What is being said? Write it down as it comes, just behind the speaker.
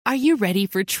Are you ready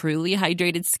for truly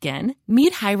hydrated skin?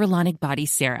 Meet Hyaluronic Body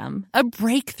Serum, a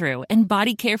breakthrough in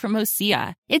body care from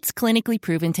Osea. It's clinically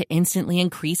proven to instantly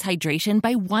increase hydration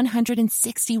by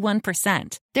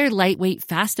 161%. Their lightweight,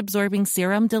 fast-absorbing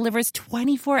serum delivers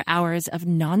 24 hours of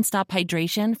nonstop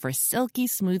hydration for silky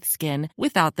smooth skin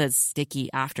without the sticky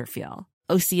afterfeel.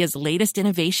 Osea's latest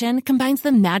innovation combines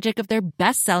the magic of their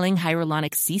best-selling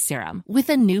Hyaluronic Sea Serum with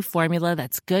a new formula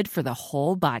that's good for the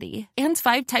whole body and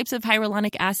 5 types of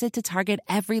hyaluronic acid to target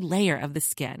every layer of the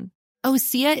skin.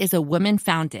 Osea is a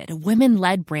women-founded,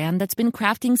 women-led brand that's been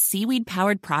crafting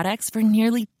seaweed-powered products for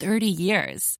nearly 30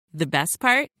 years. The best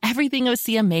part? Everything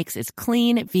Osea makes is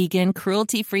clean, vegan,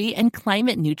 cruelty-free, and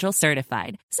climate-neutral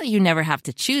certified, so you never have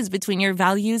to choose between your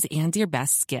values and your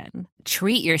best skin.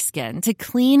 Treat your skin to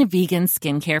clean, vegan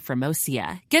skincare from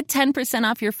Osea. Get 10%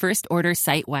 off your first order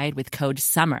site-wide with code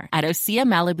SUMMER at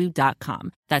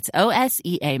OseaMalibu.com. That's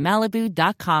OSEA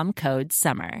Malibu.com, code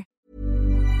SUMMER.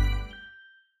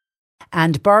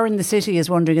 And Burr in the City is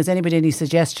wondering, has anybody any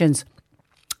suggestions?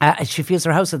 She feels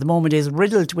her house at the moment is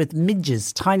riddled with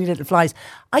midges, tiny little flies.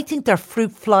 I think they're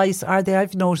fruit flies, are they?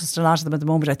 I've noticed a lot of them at the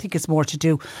moment. I think it's more to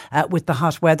do with the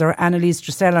hot weather.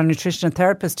 Anneliese, our nutrition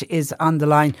therapist, is on the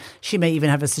line. She may even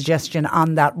have a suggestion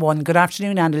on that one. Good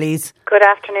afternoon, Anneliese. Good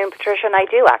afternoon, Patricia, and I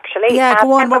do actually. Yeah,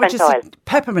 go on. What would you oil. say?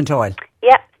 Peppermint oil.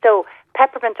 Yeah, so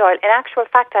peppermint oil. In actual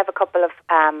fact, I have a couple of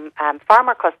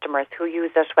farmer customers who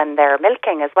use it when they're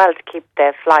milking as well to keep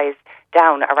the flies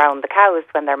down around the cows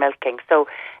when they're milking. So,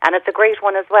 and it's a great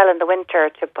one as well in the winter,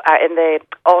 in the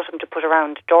autumn, to put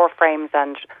around door frames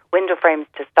and window frames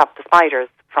to stop the spiders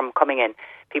from coming in,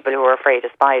 people who are afraid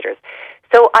of spiders.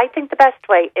 So I think the best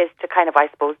way is to kind of, I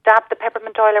suppose, dab the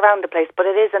peppermint oil around the place, but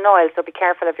it is an oil, so be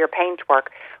careful of your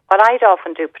paintwork. What I'd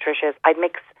often do, Patricia, is I'd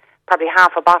mix probably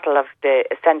half a bottle of the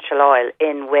essential oil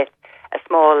in with a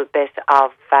small bit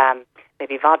of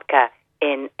maybe vodka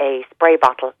in a spray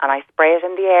bottle, and I spray it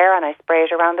in the air and I spray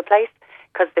it around the place,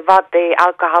 because the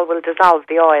alcohol will dissolve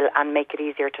the oil and make it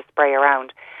easier to spray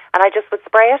around. And I just would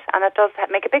spray it, and it does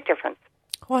make a big difference.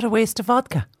 What a waste of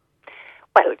vodka.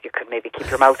 Well, you could maybe keep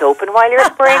your mouth open while you're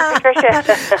spraying, Patricia.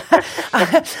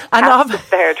 And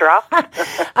fair drop.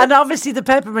 And obviously the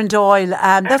peppermint oil,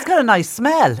 that's got a nice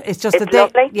smell. It's just it's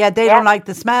that lovely. they don't like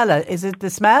the smell. Is it the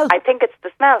smell? I think it's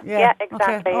the smell. Yeah,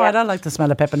 exactly. Okay. Oh, yeah. I don't like the smell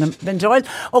of peppermint oil.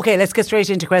 Okay, let's get straight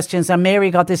into questions. And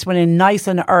Mary got this one in nice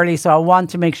and early, so I want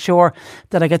to make sure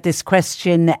that I get this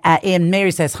question in.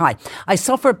 Mary says, hi, I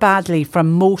suffer badly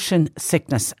from motion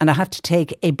sickness and I have to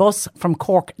take a bus from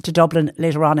Cork to Dublin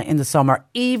later on in the summer.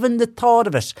 Even the thought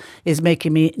of it is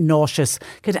making me nauseous.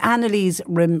 Could Anneliese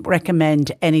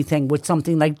recommend anything? Would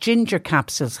something like ginger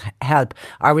capsules help?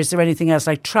 Or is there anything else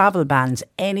like travel bans?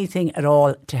 Anything at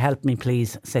all to help me,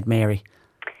 please, said Mary.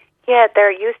 Yeah,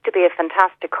 there used to be a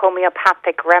fantastic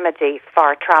homeopathic remedy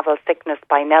for travel sickness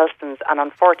by Nelson's, and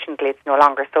unfortunately it's no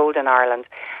longer sold in Ireland.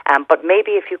 But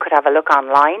maybe if you could have a look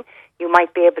online, you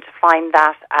might be able to find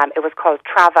that. It was called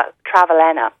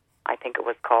Travelena, I think it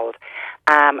was called.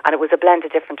 And it was a blend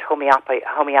of different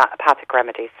homeopathic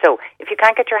remedies. So if you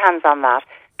can't get your hands on that,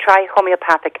 try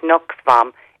homeopathic Nux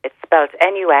Vom. It's spelled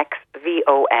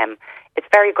Nuxvom. It's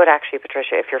very good actually,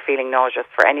 Patricia, if you're feeling nauseous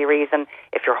for any reason.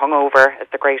 If you're hungover,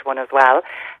 it's a great one as well,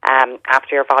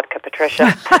 after your vodka,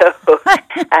 Patricia. So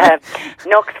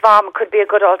Nux Vom could be a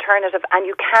good alternative. And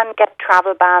you can get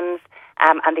travel bans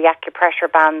and the acupressure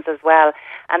bands as well.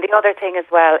 And the other thing as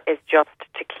well is just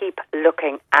to keep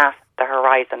looking at the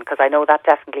horizon, because I know that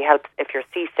definitely helps if you're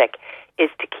seasick, is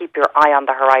to keep your eye on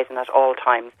the horizon at all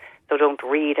times. So don't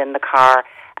read in the car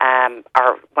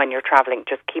or when you're travelling.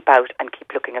 Just keep out and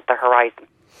keep looking at the horizon.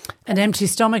 An empty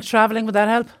stomach travelling, would that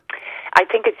help? I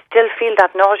think I'd still feel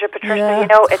that nausea, Patricia. Yeah, you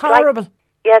know, it's horrible.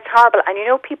 Yeah, it's horrible. And you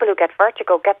know, people who get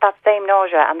vertigo get that same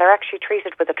nausea, and they're actually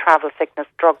treated with a travel sickness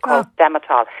drug called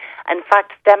Stematol. In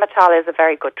fact, Stematol is a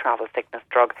very good travel sickness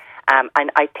drug,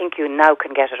 and I think you now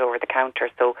can get it over the counter.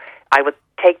 So I would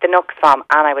take the Nux Vom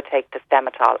and I would take the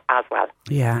Stematol as well.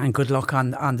 Yeah, and good luck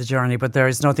on the journey, but there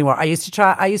is nothing more. I used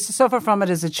to suffer from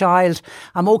it as a child.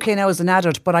 I'm okay now as an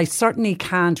adult, but I certainly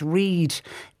can't read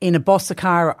in a bus, a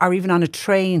car, or even on a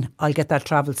train. I'll get that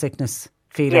travel sickness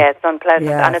feeling. Yeah, it's unpleasant,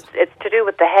 yeah. And it's to do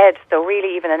with the head. So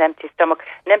really, even an empty stomach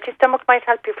might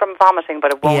help you from vomiting,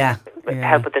 but it won't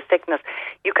help with the sickness.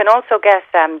 You can also get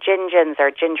gingins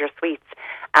or ginger sweets,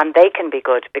 And they can be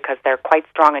good because they're quite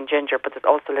strong in ginger, but there's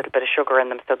also a little bit of sugar in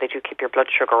them, so they do keep your blood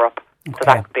sugar up. Okay. So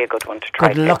that could be a good one to try.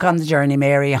 Good luck on the journey,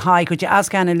 Mary. Hi, could you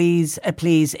ask Anneliese,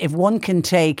 please, if one can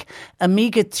take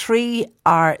omega-3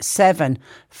 or 7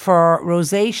 for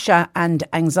rosacea and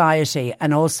anxiety?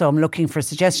 And also I'm looking for a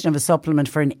suggestion of a supplement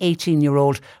for an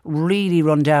 18-year-old really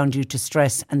run down due to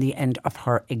stress and the end of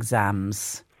her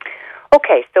exams.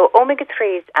 Okay, so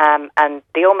omega-3s and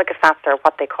the omega fats are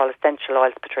what they call essential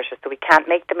oils, Patricia. So we can't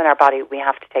make them in our body, we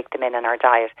have to take them in our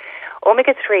diet.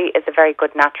 Omega-3 is a very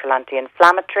good natural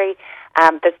anti-inflammatory.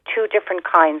 There's two different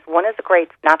kinds. One is a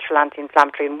great natural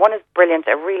anti-inflammatory and one is brilliant,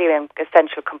 a really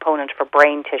essential component for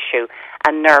brain tissue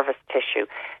and nervous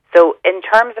tissue. So in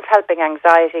terms of helping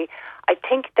anxiety, I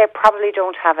think they probably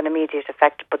don't have an immediate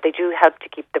effect, but they do help to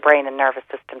keep the brain and nervous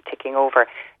system ticking over.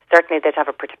 Certainly they'd have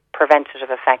a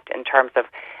preventative effect in terms of,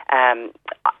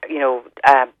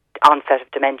 onset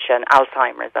of dementia and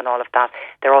Alzheimer's and all of that.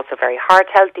 They're also very heart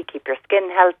healthy, keep your skin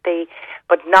healthy,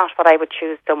 but not what I would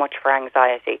choose so much for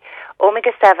anxiety.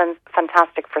 Omega-7's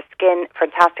fantastic for skin,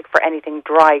 fantastic for anything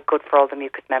dry, good for all the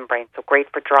mucous membranes, so great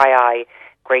for dry eye,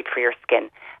 great for your skin.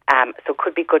 So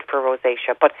could be good for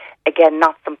rosacea, but again,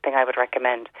 not something I would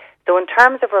recommend. So in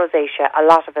terms of rosacea, a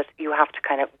lot of it you have to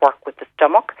kind of work with the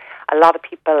stomach. A lot of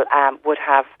people would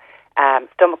have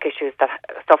stomach issues that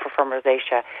suffer from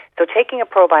rosacea. So taking a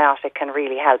probiotic can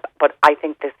really help, but I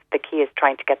think the key is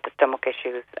trying to get the stomach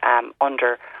issues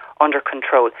under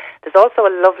control. There's also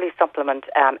a lovely supplement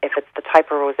if it's the type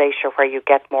of rosacea where you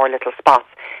get more little spots.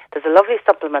 There's a lovely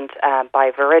supplement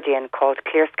by Viridian called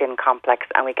Clear Skin Complex,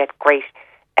 and we get great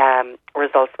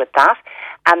results with that.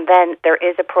 And then there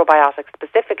is a probiotic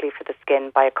specifically for the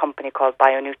skin by a company called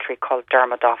BioNutri called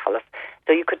Dermadophilus.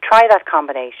 So you could try that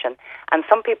combination, and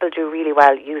some people do really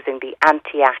well using the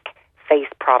Anti-Acne face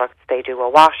products. They do a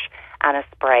wash and a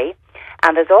spray.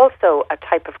 And there's also a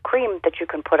type of cream that you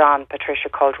can put on, Patricia,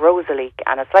 called Rosalique,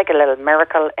 and it's like a little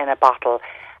miracle in a bottle.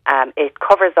 It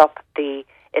covers up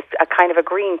it's a kind of a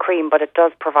green cream, but it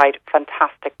does provide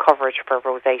fantastic coverage for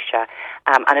rosacea,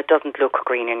 and it doesn't look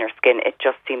green in your skin. It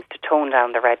just seems to tone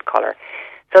down the red colour.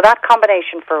 So that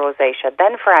combination for rosacea.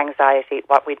 Then for anxiety,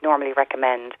 what we'd normally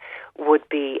recommend would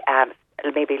be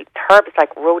maybe herbs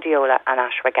like rhodiola and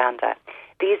ashwagandha.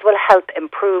 These will help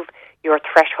improve your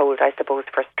threshold, I suppose,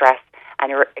 for stress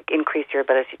and increase your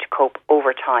ability to cope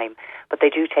over time. But they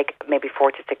do take maybe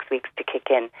 4 to 6 weeks to kick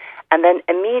in. And then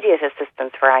immediate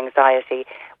assistance for anxiety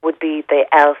would be the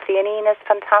L-theanine is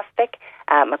fantastic.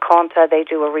 Maconta, they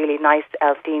do a really nice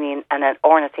L-theanine and an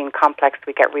ornithine complex.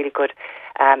 We get really good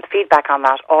feedback on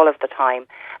that all of the time.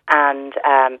 And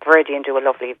Viridian do a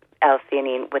lovely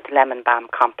L-theanine with lemon balm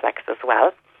complex as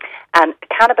well. And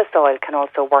cannabis oil can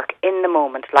also work in the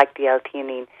moment, like the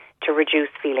L-theanine, to reduce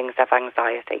feelings of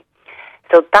anxiety.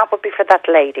 So that would be for that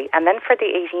lady. And then for the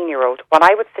 18-year-old, what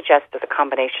I would suggest is a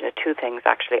combination of two things,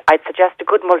 actually. I'd suggest a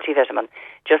good multivitamin,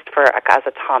 just as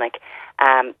a tonic.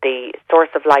 The Source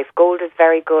of Life Gold is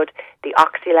very good. The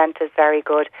Oxylent is very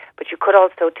good. But you could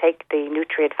also take the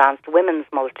Nutri-Advanced Women's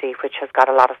Multi, which has got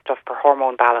a lot of stuff for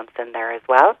hormone balance in there as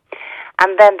well.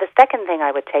 And then the second thing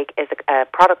I would take is a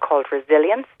product called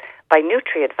Resilience by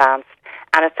Nutri-Advanced.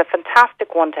 And it's a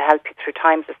fantastic one to help you through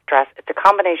times of stress. It's a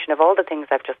combination of all the things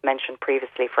I've just mentioned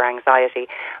previously for anxiety,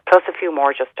 plus a few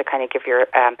more just to kind of give your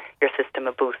system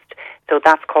a boost. So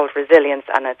that's called Resilience,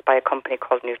 and it's by a company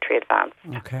called Nutri-Advanced.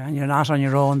 Okay, and you're not on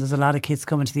your own. There's a lot of kids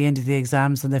coming to the end of the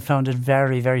exams and they found it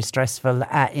very, very stressful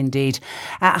indeed.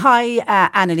 Hi,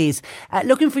 Anneliese.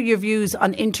 Looking for your views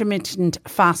on intermittent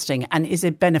fasting, and is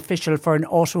it beneficial for an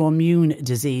autoimmune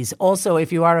disease? Also,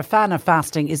 if you are a fan of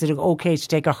fasting, is it okay to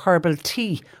take a herbal tea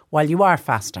while you are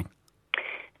fasting?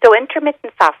 So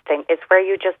intermittent fasting is where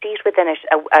you just eat within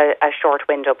a short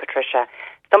window, Patricia.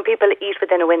 Some people eat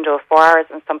within a window of 4 hours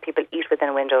and some people eat within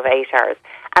a window of 8 hours,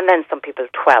 and then some people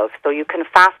 12. So you can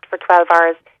fast for 12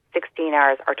 hours, 16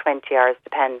 hours or 20 hours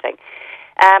depending.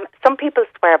 Some people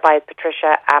swear by it,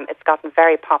 Patricia. It's gotten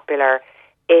very popular.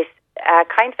 It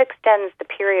kind of extends the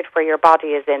period where your body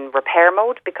is in repair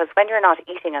mode, because when you're not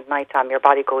eating at night time, your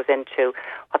body goes into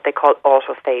what they call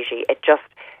autophagy. It just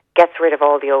gets rid of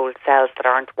all the old cells that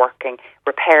aren't working,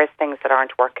 repairs things that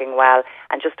aren't working well,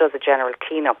 and just does a general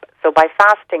cleanup. So by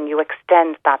fasting, you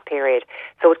extend that period.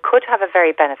 So it could have a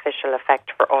very beneficial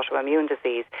effect for autoimmune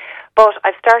disease. But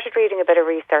I've started reading a bit of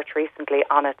research recently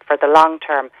on it for the long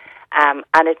term,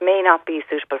 and it may not be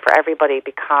suitable for everybody,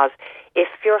 because if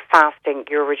you're fasting,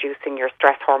 you're reducing your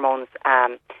stress hormones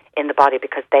in the body,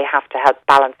 because they have to help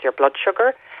balance your blood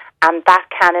sugar, and that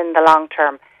can, in the long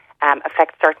term,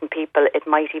 affect certain people. It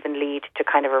might even lead to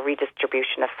kind of a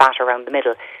redistribution of fat around the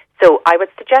middle. So I would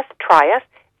suggest try it,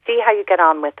 See how you get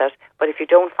on with it. But if you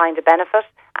don't find a benefit,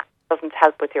 it doesn't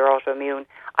help with your autoimmune,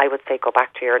 I would say go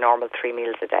back to your normal 3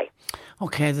 meals a day.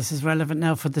 Okay, this is relevant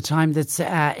now for the time that's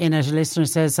in it. A listener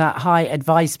says, hi,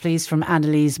 advice please from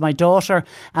Anneliese. My daughter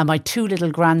and my 2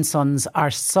 little grandsons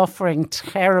are suffering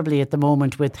terribly at the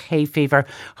moment with hay fever.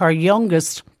 Her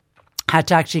youngest had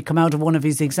to actually come out of one of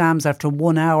his exams after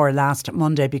 1 hour last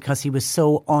Monday because he was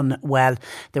so unwell.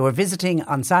 They were visiting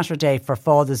on Saturday for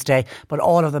Father's Day, but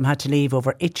all of them had to leave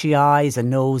over itchy eyes and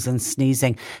nose and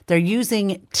sneezing. They're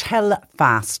using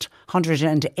Telfast,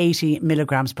 180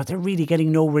 milligrams, but they're really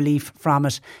getting no relief from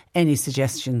it. Any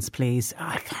suggestions, please?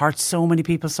 I've heard so many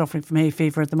people suffering from hay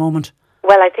fever at the moment.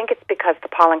 Well, I think it's because the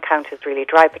pollen count is really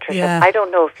dry, Patricia. Yeah. I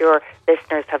don't know if your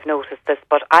listeners have noticed this,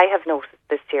 but I have noticed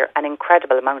this year an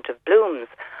incredible amount of blooms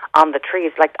on the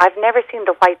trees. Like, I've never seen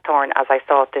the whitethorn as I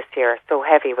saw it this year, so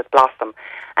heavy with blossom.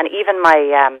 And even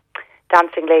my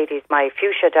dancing ladies, my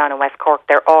fuchsia down in West Cork,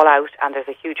 they're all out, and there's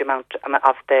a huge amount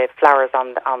of the flowers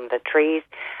on the trees.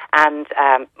 And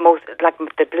most, like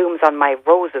the blooms on my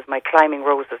roses, my climbing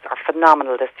roses, are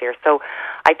phenomenal this year. So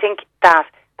I think that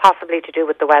possibly to do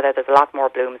with the weather, there's a lot more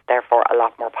blooms, therefore a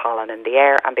lot more pollen in the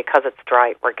air, and because it's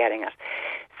dry, we're getting it.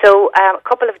 So a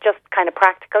couple of just kind of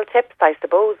practical tips, I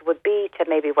suppose, would be to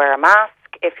maybe wear a mask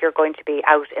if you're going to be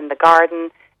out in the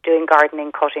garden, doing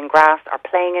gardening, cutting grass, or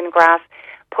playing in grass.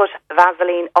 Put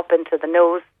Vaseline up into the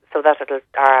nose so that it'll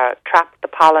trap the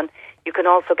pollen. You can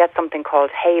also get something called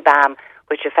hay balm,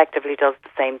 which effectively does the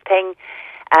same thing.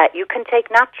 You can take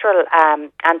natural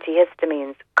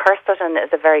antihistamines. Quercetin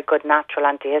is a very good natural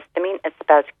antihistamine. It's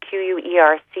spelled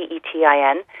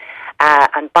Quercetin.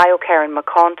 And BioCare and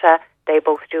Maconta, they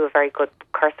both do a very good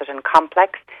quercetin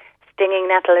complex. Stinging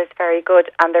nettle is very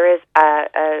good. And there is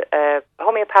a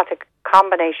homeopathic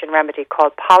combination remedy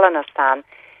called Pollinasan,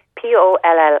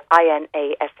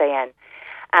 Pollinasan.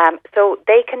 So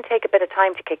they can take a bit of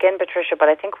time to kick in, Patricia, but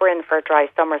I think we're in for a dry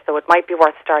summer, so it might be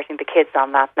worth starting the kids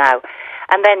on that now.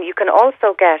 And then you can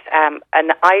also get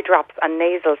an eye drops and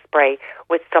nasal spray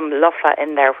with some Luffa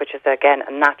in there, which is, again,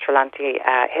 a natural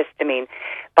antihistamine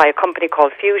by a company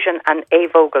called Fusion, and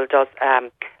Avogel does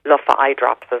Luffa eye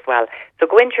drops as well. So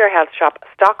go into your health shop,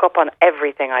 stock up on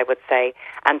everything, I would say,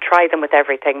 and try them with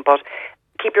everything, but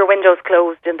keep your windows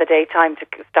closed in the daytime to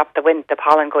stop the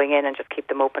pollen going in, and just keep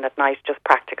them open at night. Just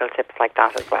practical tips like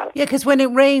that as well. Yeah, because when it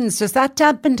rains, does that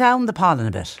dampen down the pollen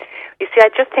a bit? You see, I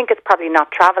just think it's probably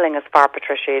not travelling as far,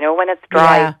 Patricia. You know, when it's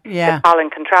dry, the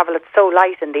pollen can travel. It's so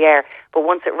light in the air. But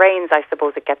once it rains, I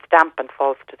suppose it gets damp and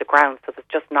falls to the ground. So there's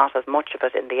just not as much of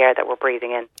it in the air that we're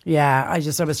breathing in. Yeah, I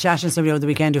was chatting to somebody over the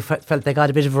weekend who felt they got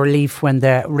a bit of relief when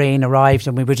the rain arrived,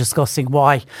 and we were discussing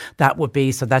why that would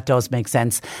be. So that does make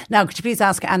sense. Now, could you please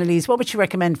ask Anneliese, what would you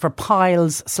recommend for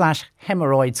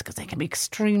piles/hemorrhoids? Because they can be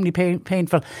extremely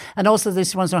painful. And also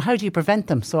this one, so how do you prevent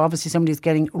them? So obviously somebody's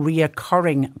getting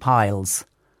reoccurring piles.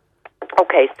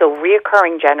 Okay, so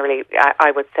reoccurring generally,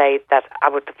 I would say that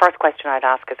the first question I'd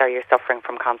ask is, are you suffering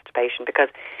from constipation? Because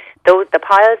the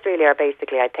piles really are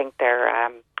basically, I think, they're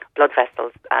blood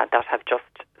vessels that have just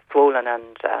swollen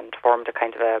and formed a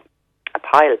kind of a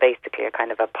pile, basically, a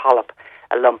kind of a polyp,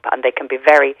 a lump, and they can be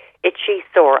very itchy,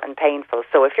 sore and painful.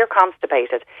 So if you're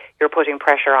constipated, you're putting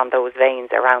pressure on those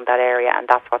veins around that area, and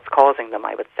that's what's causing them,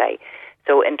 I would say.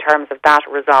 So in terms of that,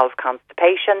 resolve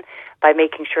constipation by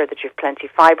making sure that you've plenty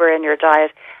fibre in your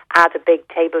diet. Add a big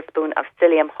tablespoon of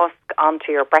psyllium husk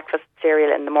onto your breakfast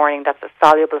cereal in the morning. That's a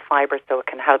soluble fibre, so it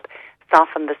can help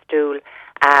soften the stool.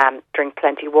 Drink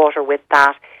plenty water with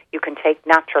that. You can take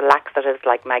natural laxatives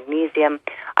like magnesium.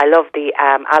 I love the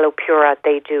Aloe Pura.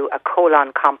 They do a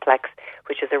colon complex,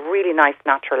 which is a really nice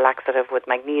natural laxative with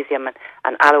magnesium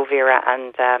and aloe vera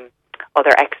and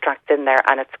other extracts in there,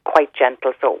 and it's quite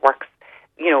gentle, so it works.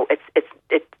 You know, it's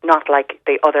not like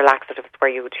the other laxatives where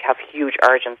you would have huge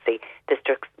urgency. This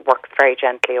just works very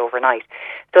gently overnight.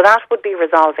 So that would be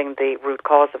resolving the root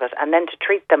cause of it. And then to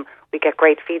treat them, we get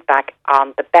great feedback.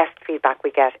 The best feedback we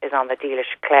get is on the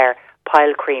Delish Claire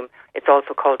pile cream. It's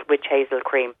also called witch hazel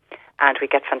cream, and we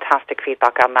get fantastic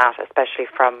feedback on that, especially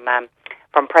from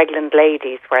pregnant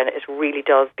ladies, where it really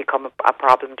does become a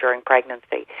problem during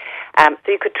pregnancy. So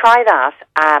you could try that.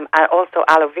 And also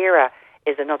aloe vera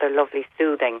is another lovely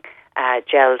soothing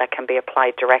gel that can be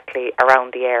applied directly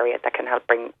around the area that can help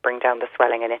bring down the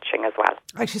swelling and itching as well.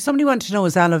 Actually, somebody wanted to know,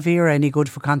 is aloe vera any good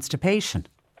for constipation?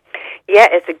 Yeah,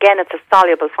 it's a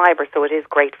soluble fibre, so it is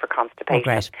great for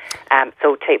constipation.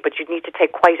 Oh, great. But you need to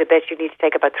take quite a bit. You need to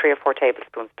take about 3 or 4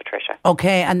 tablespoons, Patricia.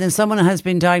 Okay, and then someone has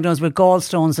been diagnosed with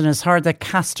gallstones and has heard that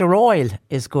castor oil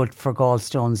is good for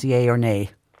gallstones, yay or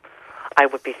nay? I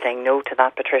would be saying no to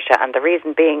that, Patricia, and the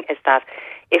reason being is that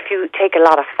if you take a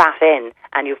lot of fat in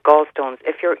and you've gallstones,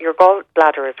 if your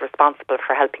gallbladder is responsible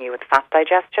for helping you with fat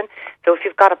digestion, so if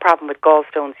you've got a problem with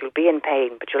gallstones, you'll be in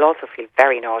pain, but you'll also feel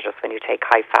very nauseous when you take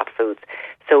high-fat foods.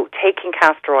 So taking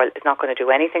castor oil is not going to do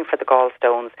anything for the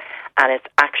gallstones, and it's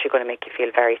actually going to make you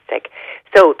feel very sick.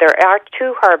 So there are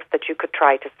 2 herbs that you could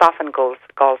try to soften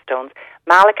gallstones.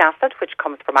 Malic acid, which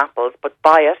comes from apples, but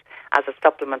buy it as a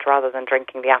supplement rather than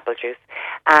drinking the apple juice.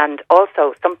 And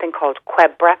also something called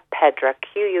Quebra pedra,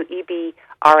 Quebra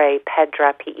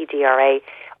pedra, Pedra,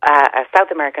 a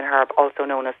South American herb also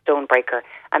known as stonebreaker,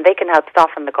 and they can help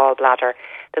soften the gallbladder.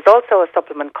 There's also a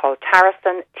supplement called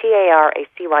Taracyn,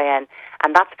 Taracyn,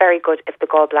 and that's very good if the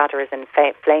gallbladder is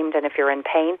inflamed and if you're in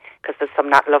pain, because there's some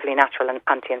lovely natural and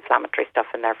anti-inflammatory stuff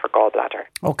in there for gallbladder.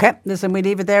 Okay, listen, we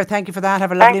leave it there. Thank you for that.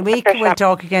 Have a lovely week. Patricia. We'll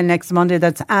talk again next Monday.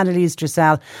 That's Anneliese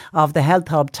Dressel of the Health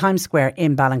Hub Times Square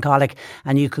in Ballincollig,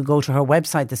 and you could go to her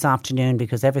website this afternoon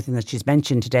because everything that she's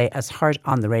mentioned today as heard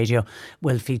on the radio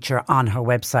will feature on her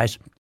website.